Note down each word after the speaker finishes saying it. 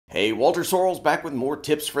Hey, Walter Sorrells back with more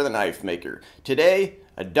tips for the knife maker. Today,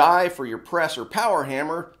 a die for your press or power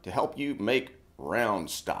hammer to help you make round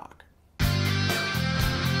stock.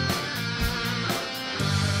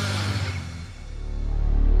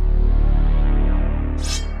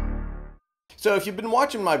 So if you've been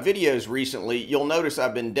watching my videos recently, you'll notice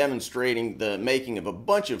I've been demonstrating the making of a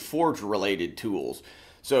bunch of forge-related tools.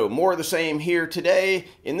 So more of the same here today.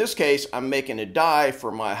 In this case, I'm making a die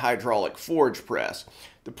for my hydraulic forge press.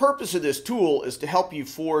 The purpose of this tool is to help you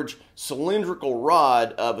forge cylindrical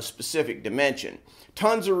rod of a specific dimension.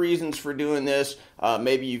 Tons of reasons for doing this.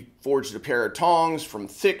 Maybe you forged a pair of tongs from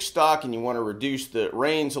thick stock and you want to reduce the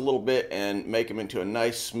reins a little bit and make them into a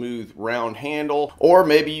nice smooth round handle. Or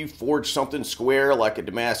maybe you forged something square like a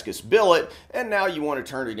Damascus billet and now you want to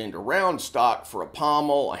turn it into round stock for a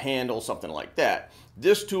pommel, a handle, something like that.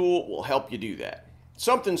 This tool will help you do that.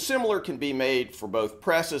 Something similar can be made for both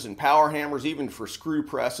presses and power hammers, even for screw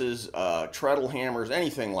presses, treadle hammers,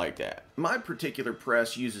 anything like that. My particular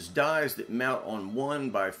press uses dies that mount on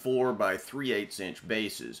 1x4 by 3/8 inch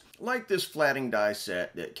bases, like this flatting die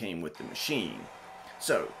set that came with the machine.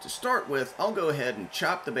 So, to start with, I'll go ahead and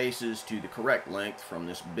chop the bases to the correct length from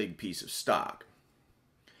this big piece of stock.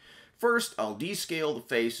 First, I'll descale the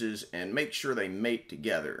faces and make sure they mate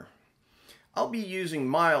together. I'll be using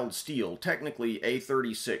mild steel, technically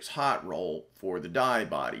A36 hot roll, for the die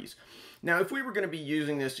bodies. Now, if we were going to be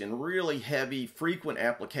using this in really heavy, frequent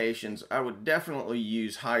applications, I would definitely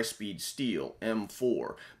use high-speed steel,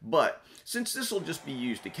 M4. But since this will just be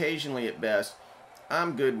used occasionally at best,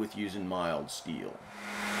 I'm good with using mild steel.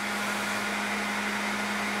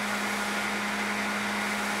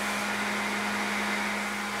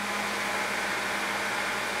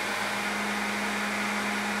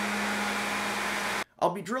 I'll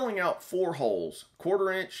be drilling out 4 holes,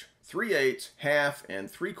 1/4 inch, 3/8, half, and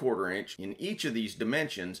 3/4 inch in each of these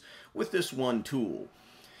dimensions with this one tool.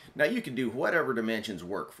 Now you can do whatever dimensions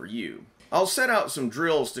work for you. I'll set out some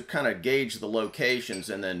drills to kind of gauge the locations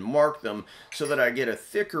and then mark them so that I get a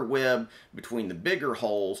thicker web between the bigger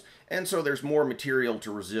holes, and so there's more material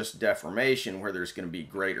to resist deformation where there's going to be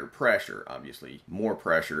greater pressure. Obviously, more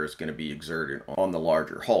pressure is going to be exerted on the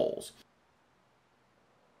larger holes.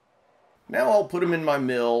 Now I'll put them in my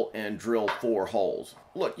mill and drill 4 holes.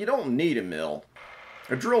 Look, you don't need a mill.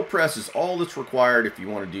 A drill press is all that's required if you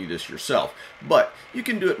want to do this yourself, but you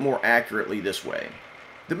can do it more accurately this way.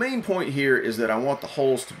 The main point here is that I want the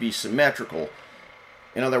holes to be symmetrical.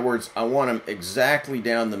 In other words, I want them exactly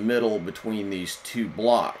down the middle between these 2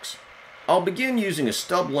 blocks. I'll begin using a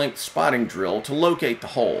stub-length spotting drill to locate the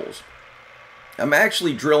holes. I'm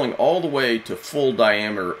actually drilling all the way to full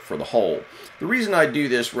diameter for the hole. The reason I do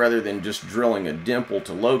this rather than just drilling a dimple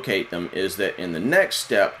to locate them is that in the next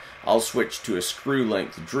step I'll switch to a screw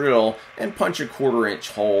length drill and punch a 1/4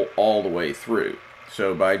 inch hole all the way through.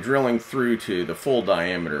 So by drilling through to the full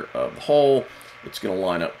diameter of the hole, it's going to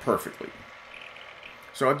line up perfectly.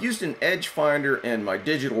 So I've used an edge finder and my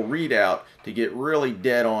digital readout to get really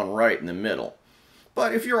dead on right in the middle.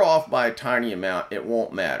 But if you're off by a tiny amount, it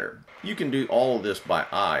won't matter. You can do all of this by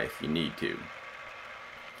eye if you need to.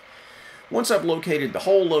 Once I've located the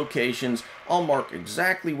hole locations, I'll mark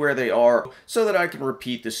exactly where they are so that I can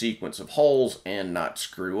repeat the sequence of holes and not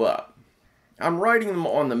screw up. I'm writing them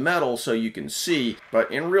on the metal so you can see, but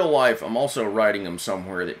in real life I'm also writing them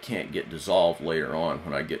somewhere that can't get dissolved later on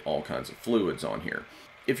when I get all kinds of fluids on here.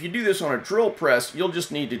 If you do this on a drill press, you'll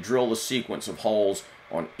just need to drill the sequence of holes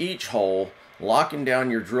on each hole, locking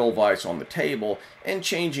down your drill vise on the table and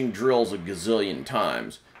changing drills a gazillion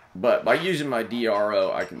times. But by using my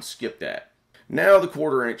DRO, I can skip that. Now the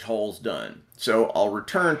 1/4 inch hole's done. So I'll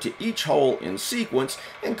return to each hole in sequence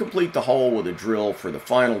and complete the hole with a drill for the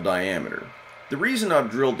final diameter. The reason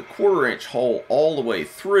I've drilled the 1/4 inch hole all the way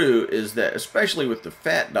through is that, especially with the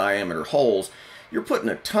fat diameter holes, you're putting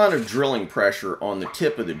a ton of drilling pressure on the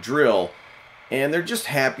tip of the drill, and they're just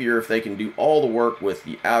happier if they can do all the work with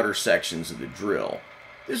the outer sections of the drill.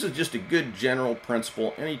 This is just a good general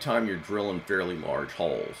principle anytime you're drilling fairly large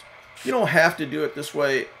holes. You don't have to do it this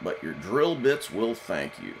way, but your drill bits will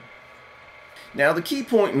thank you. Now the key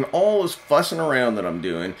point in all this fussing around that I'm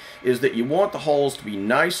doing is that you want the holes to be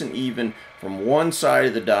nice and even from one side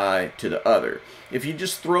of the die to the other. If you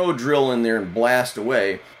just throw a drill in there and blast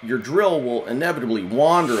away, your drill will inevitably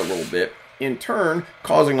wander a little bit, in turn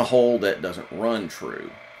causing a hole that doesn't run true.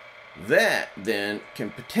 That then can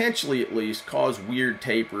potentially at least cause weird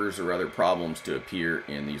tapers or other problems to appear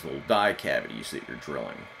in these little die cavities that you're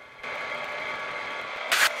drilling.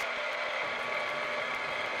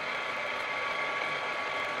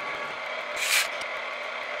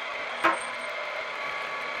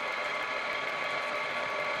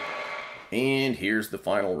 And here's the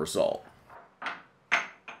final result.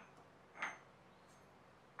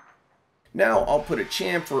 Now I'll put a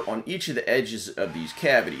chamfer on each of the edges of these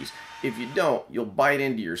cavities. If you don't, you'll bite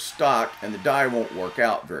into your stock and the die won't work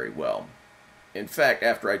out very well. In fact,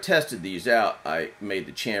 after I tested these out, I made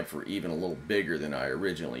the chamfer even a little bigger than I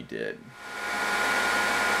originally did.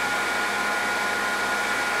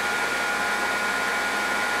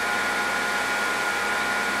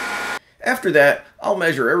 After that, I'll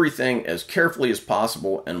measure everything as carefully as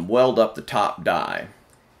possible and weld up the top die.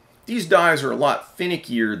 These dies are a lot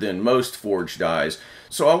finickier than most forged dies,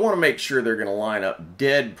 so I want to make sure they're going to line up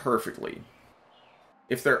dead perfectly.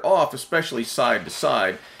 If they're off, especially side to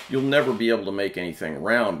side, you'll never be able to make anything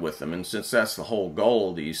round with them, and since that's the whole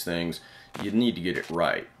goal of these things, you need to get it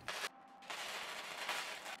right.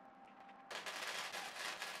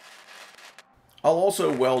 I'll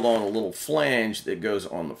also weld on a little flange that goes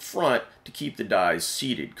on the front to keep the dies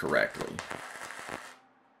seated correctly.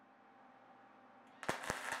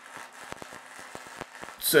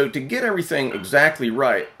 So to get everything exactly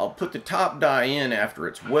right, I'll put the top die in after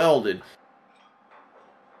it's welded,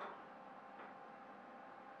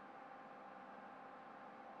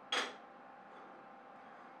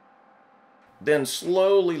 then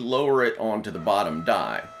slowly lower it onto the bottom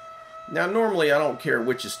die. Now normally I don't care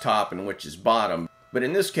which is top and which is bottom, but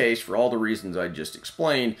in this case, for all the reasons I just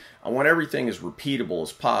explained, I want everything as repeatable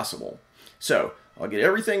as possible. So I'll get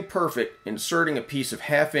everything perfect, inserting a piece of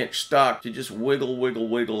 1/2-inch stock to just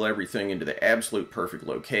wiggle everything into the absolute perfect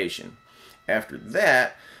location. After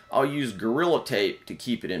that, I'll use Gorilla Tape to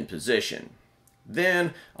keep it in position.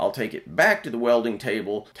 Then I'll take it back to the welding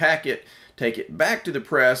table, tack it, take it back to the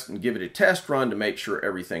press and give it a test run to make sure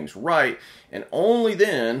everything's right, and only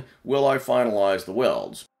then will I finalize the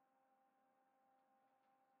welds.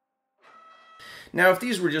 Now if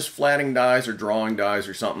these were just flatting dies or drawing dies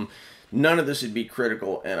or something, none of this would be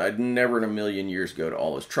critical and I'd never in a million years go to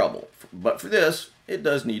all this trouble. But for this, it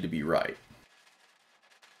does need to be right.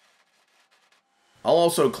 I'll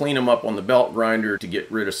also clean them up on the belt grinder to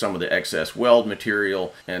get rid of some of the excess weld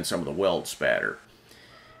material and some of the weld spatter.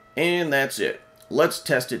 And that's it. Let's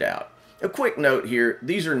test it out. A quick note here,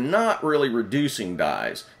 these are not really reducing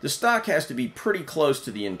dies. The stock has to be pretty close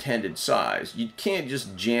to the intended size. You can't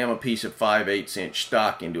just jam a piece of 5/8 inch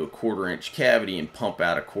stock into a 1/4 inch cavity and pump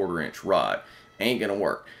out a 1/4 inch rod. Ain't gonna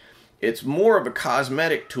work. It's more of a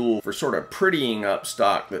cosmetic tool for sort of prettying up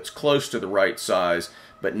stock that's close to the right size,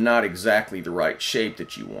 but not exactly the right shape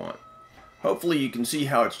that you want. Hopefully you can see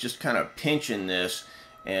how it's just kind of pinching this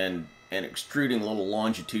and extruding little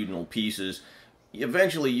longitudinal pieces.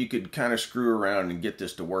 Eventually you could kind of screw around and get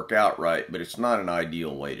this to work out right, but it's not an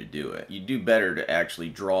ideal way to do it. You do better to actually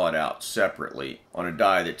draw it out separately on a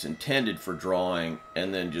die that's intended for drawing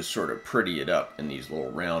and then just sort of pretty it up in these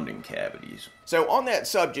little rounding cavities. So on that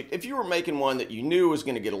subject, if you were making one that you knew was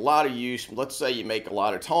going to get a lot of use, let's say you make a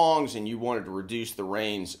lot of tongs and you wanted to reduce the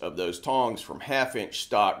range of those tongs from 1/2 inch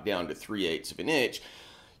stock down to 3/8 of an inch,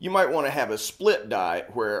 you might want to have a split die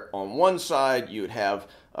where on one side you would have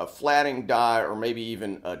a flatting die or maybe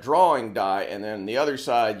even a drawing die, and then the other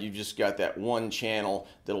side you just got that one channel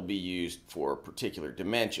that'll be used for a particular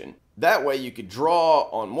dimension. That way you could draw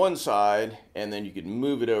on one side and then you could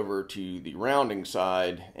move it over to the rounding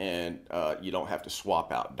side, and you don't have to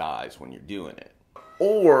swap out dies when you're doing it.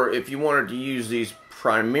 Or if you wanted to use these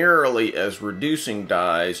primarily as reducing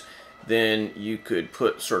dies, then you could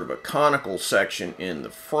put sort of a conical section in the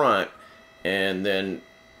front and then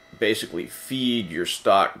basically feed your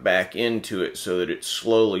stock back into it so that it's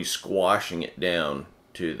slowly squashing it down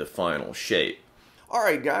to the final shape.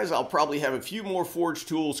 Alright guys, I'll probably have a few more forge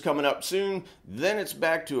tools coming up soon. Then it's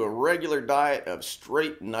back to a regular diet of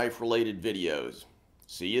straight knife related videos.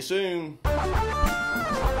 See you soon.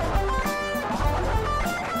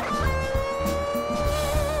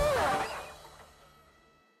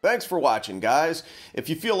 Thanks for watching, guys. If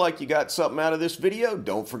you feel like you got something out of this video,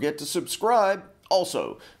 don't forget to subscribe.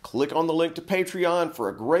 Also, click on the link to Patreon for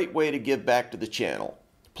a great way to give back to the channel.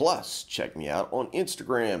 Plus, check me out on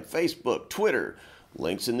Instagram, Facebook, Twitter.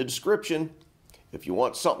 Links in the description. If you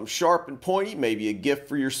want something sharp and pointy, maybe a gift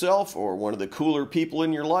for yourself or one of the cooler people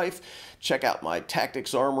in your life, check out my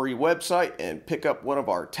Tactics Armory website and pick up one of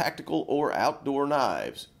our tactical or outdoor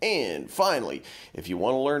knives. And finally, if you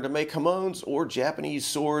want to learn to make hamones or Japanese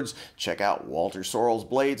swords, check out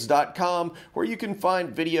WalterSorrellsBlades.com, where you can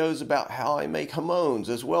find videos about how I make hamones,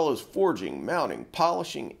 as well as forging, mounting,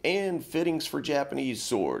 polishing, and fittings for Japanese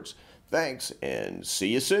swords. Thanks, and see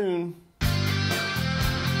you soon.